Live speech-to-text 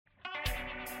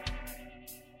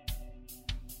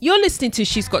You're listening to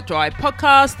She's Got Drive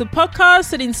podcast, the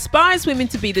podcast that inspires women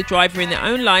to be the driver in their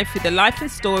own life with the life and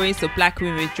stories of Black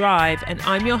women with drive. And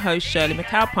I'm your host, Shirley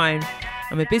McAlpine.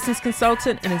 I'm a business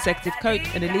consultant, an executive coach,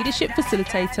 and a leadership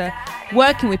facilitator,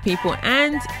 working with people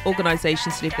and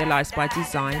organizations to live their lives by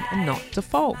design and not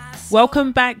default.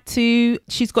 Welcome back to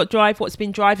She's Got Drive, what's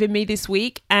been driving me this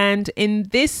week. And in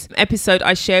this episode,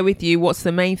 I share with you what's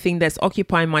the main thing that's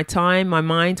occupying my time, my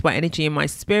mind, my energy, and my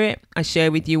spirit. I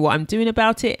share with you what I'm doing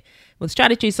about it, what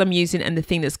strategies I'm using, and the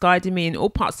thing that's guiding me in all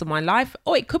parts of my life.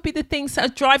 Or it could be the things that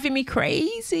are driving me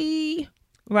crazy,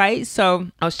 right? So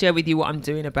I'll share with you what I'm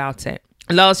doing about it.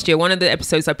 Last year, one of the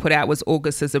episodes I put out was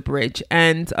August as a bridge.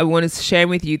 And I wanted to share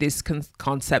with you this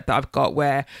concept that I've got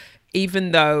where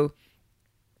even though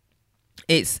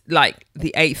it's like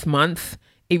the 8th month,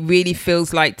 it really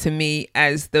feels like to me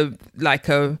as a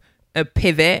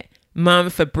pivot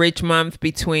month, a bridge month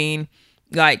between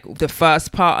like the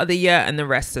first part of the year and the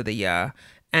rest of the year.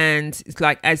 And it's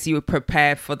like as you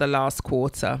prepare for the last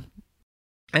quarter.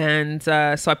 And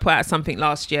so I put out something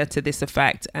last year to this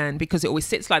effect, and because it always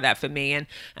sits like that for me,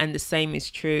 and the same is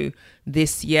true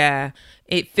this year,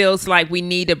 it feels like we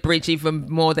need a bridge even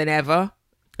more than ever.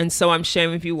 And so I'm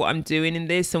sharing with you what I'm doing in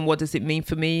this and what does it mean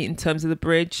for me in terms of the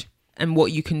bridge and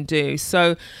what you can do.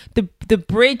 So the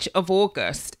bridge of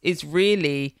August is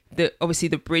really obviously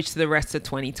the bridge to the rest of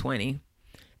 2020,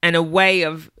 and a way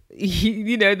of,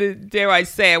 dare I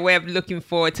say, a way of looking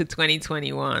forward to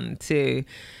 2021 too.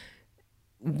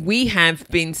 We have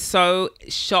been so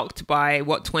shocked by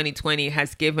what 2020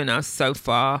 has given us so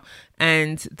far,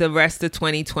 and the rest of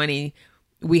 2020,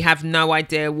 we have no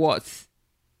idea what's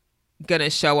going to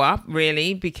show up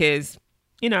really, because,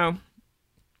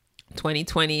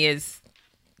 2020 is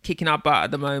kicking our butt at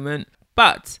the moment.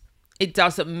 But it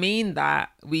doesn't mean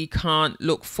that we can't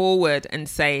look forward and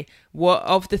say, what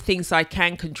of the things I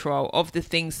can control, of the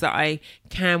things that I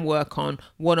can work on,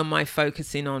 what am I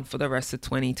focusing on for the rest of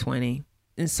 2020?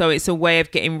 And so it's a way of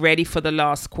getting ready for the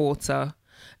last quarter,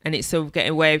 and it's a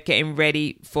way of getting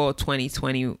ready for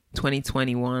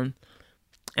 2021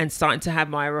 and starting to have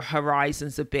my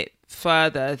horizons a bit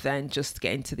further than just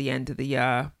getting to the end of the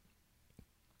year.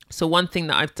 So one thing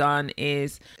that I've done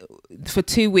is for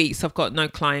 2 weeks, I've got no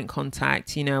client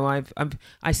contact. I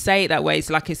say it that way. It's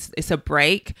like it's a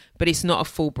break, but it's not a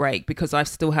full break because I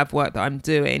still have work that I'm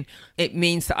doing. It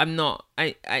means that I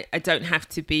don't have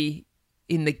to be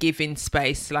in the giving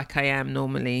space like I am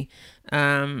normally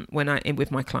when I'm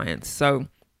with my clients. So,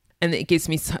 and it gives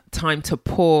me time to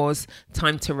pause,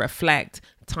 time to reflect,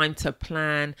 time to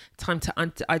plan, time to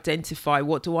identify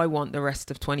what do I want the rest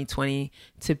of 2020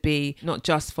 to be, not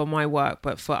just for my work,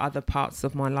 but for other parts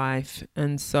of my life.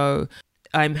 And so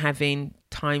I'm having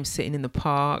time sitting in the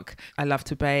park. I love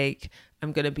to bake.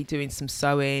 I'm going to be doing some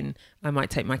sewing. I might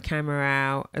take my camera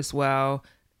out as well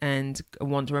and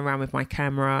wander around with my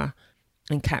camera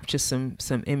and capture some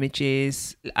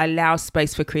images. Allow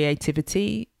space for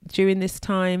creativity during this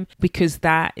time, because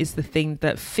that is the thing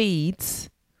that feeds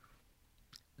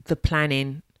the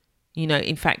planning.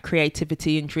 In fact,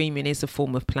 creativity and dreaming is a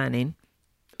form of planning.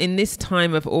 In this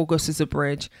time of August as a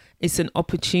bridge, it's an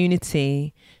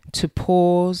opportunity to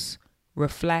pause,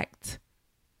 reflect,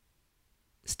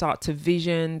 start to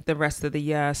vision the rest of the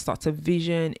year, start to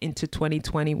vision into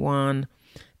 2021,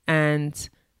 and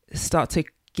start to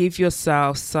give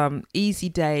yourself some easy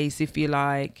days, if you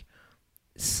like,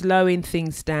 slowing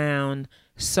things down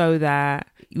so that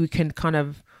you can kind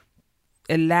of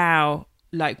allow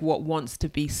like what wants to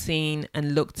be seen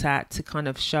and looked at to kind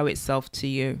of show itself to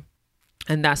you.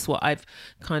 And that's what I've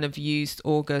kind of used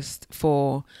August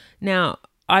for. Now,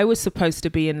 I was supposed to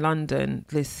be in London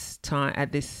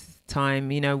at this time.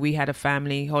 We had a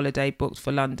family holiday booked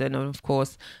for London, and of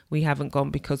course we haven't gone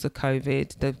because of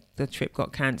COVID. The trip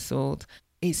got cancelled.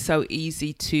 It's so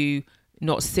easy to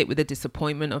not sit with the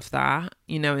disappointment of that,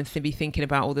 and to be thinking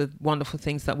about all the wonderful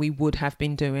things that we would have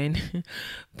been doing.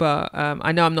 But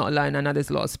I know I'm not alone. I know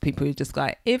there's lots of people who just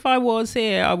like, if I was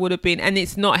here, I would have been. And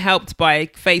it's not helped by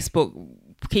Facebook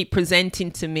keep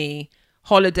presenting to me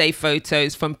holiday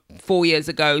photos from 4 years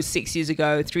ago, 6 years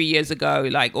ago, 3 years ago.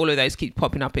 Like all of those keep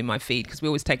popping up in my feed because we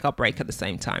always take our break at the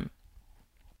same time.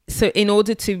 So in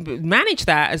order to manage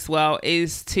that as well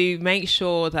is to make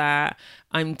sure that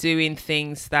I'm doing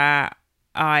things that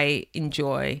I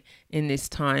enjoy in this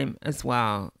time as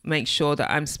well. Make sure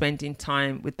that I'm spending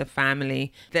time with the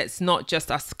family. That's not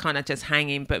just us kind of just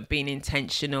hanging, but being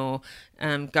intentional,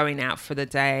 going out for the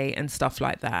day and stuff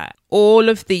like that. All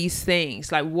of these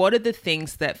things, like what are the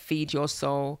things that feed your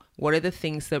soul? What are the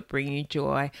things that bring you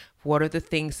joy? What are the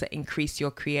things that increase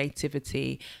your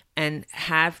creativity? And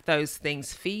have those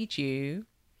things feed you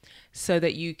so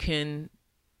that you can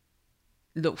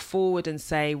look forward and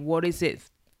say, what is it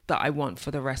that I want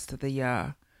for the rest of the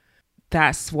year?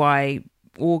 That's why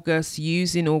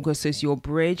using August as your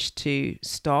bridge to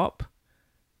stop.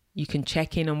 You can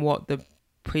check in on what the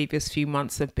previous few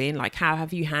months have been. Like, how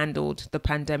have you handled the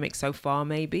pandemic so far,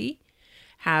 maybe?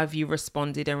 How have you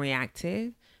responded and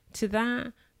reacted to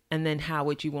that? And then how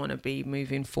would you want to be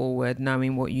moving forward,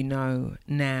 knowing what you know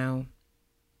now?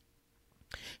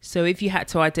 So if you had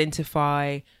to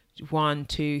identify 1,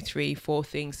 2, 3, 4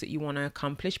 things that you want to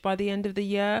accomplish by the end of the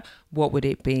year, what would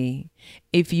it be?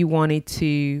 If you wanted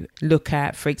to look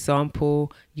at, for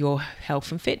example, your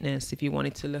health and fitness, if you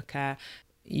wanted to look at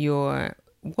your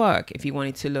work, if you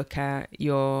wanted to look at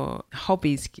your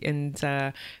hobbies and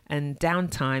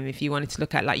downtime, if you wanted to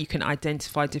look at, like, you can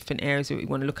identify different areas where you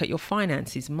want to look at your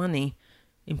finances, money,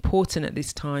 important at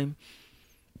this time.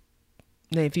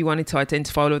 Now, if you wanted to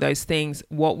identify all of those things,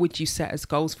 what would you set as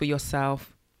goals for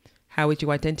yourself? How would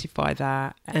you identify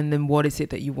that? And then what is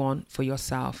it that you want for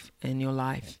yourself in your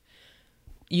life?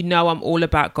 You know, I'm all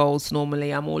about goals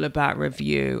normally. I'm all about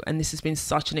review. And this has been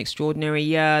such an extraordinary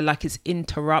year. Like, it's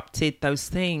interrupted those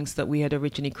things that we had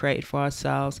originally created for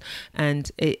ourselves. And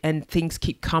things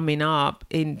keep coming up.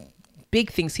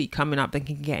 Big things keep coming up that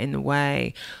can get in the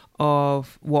way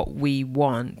of what we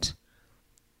want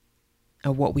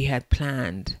or what we had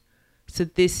planned. So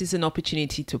this is an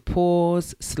opportunity to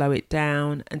pause, slow it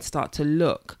down, and start to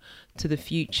look to the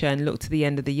future and look to the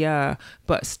end of the year,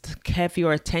 but have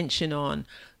your attention on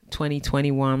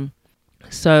 2021.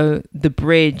 So the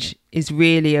bridge is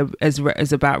really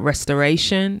is about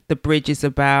restoration. The bridge is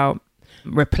about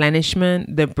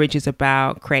replenishment. The bridge is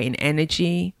about creating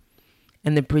energy,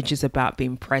 and the bridge is about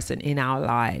being present in our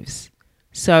lives.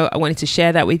 So I wanted to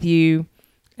share that with you,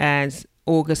 as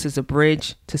August is a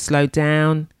bridge to slow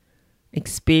down,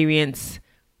 experience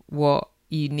what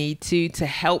you need to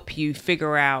help you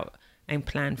figure out and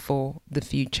plan for the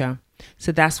future.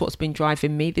 So that's what's been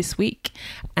driving me this week,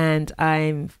 and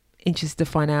I'm interested to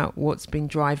find out what's been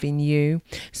driving you.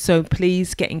 So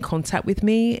please get in contact with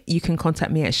me. You can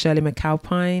contact me at Shirley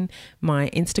McAlpine, my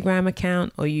Instagram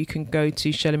account, or you can go to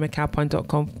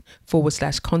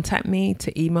shirleymcalpine.com/contact me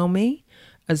to email me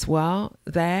as well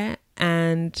there.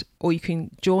 Or you can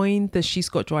join the She's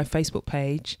Got Drive Facebook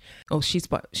page, or She's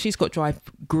Got Drive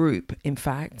group. In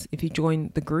fact, if you join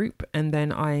the group, and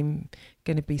then I'm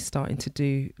going to be starting to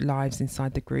do lives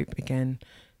inside the group again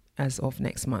as of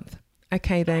next month.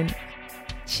 Okay then.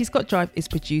 She's Got Drive is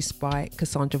produced by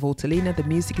Cassandra Vortolina. The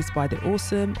music is by the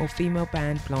awesome all-female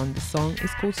band Blonde. The song is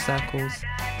called Circles.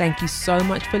 Thank you so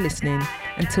much for listening.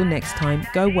 Until next time,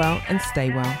 go well and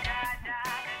stay well.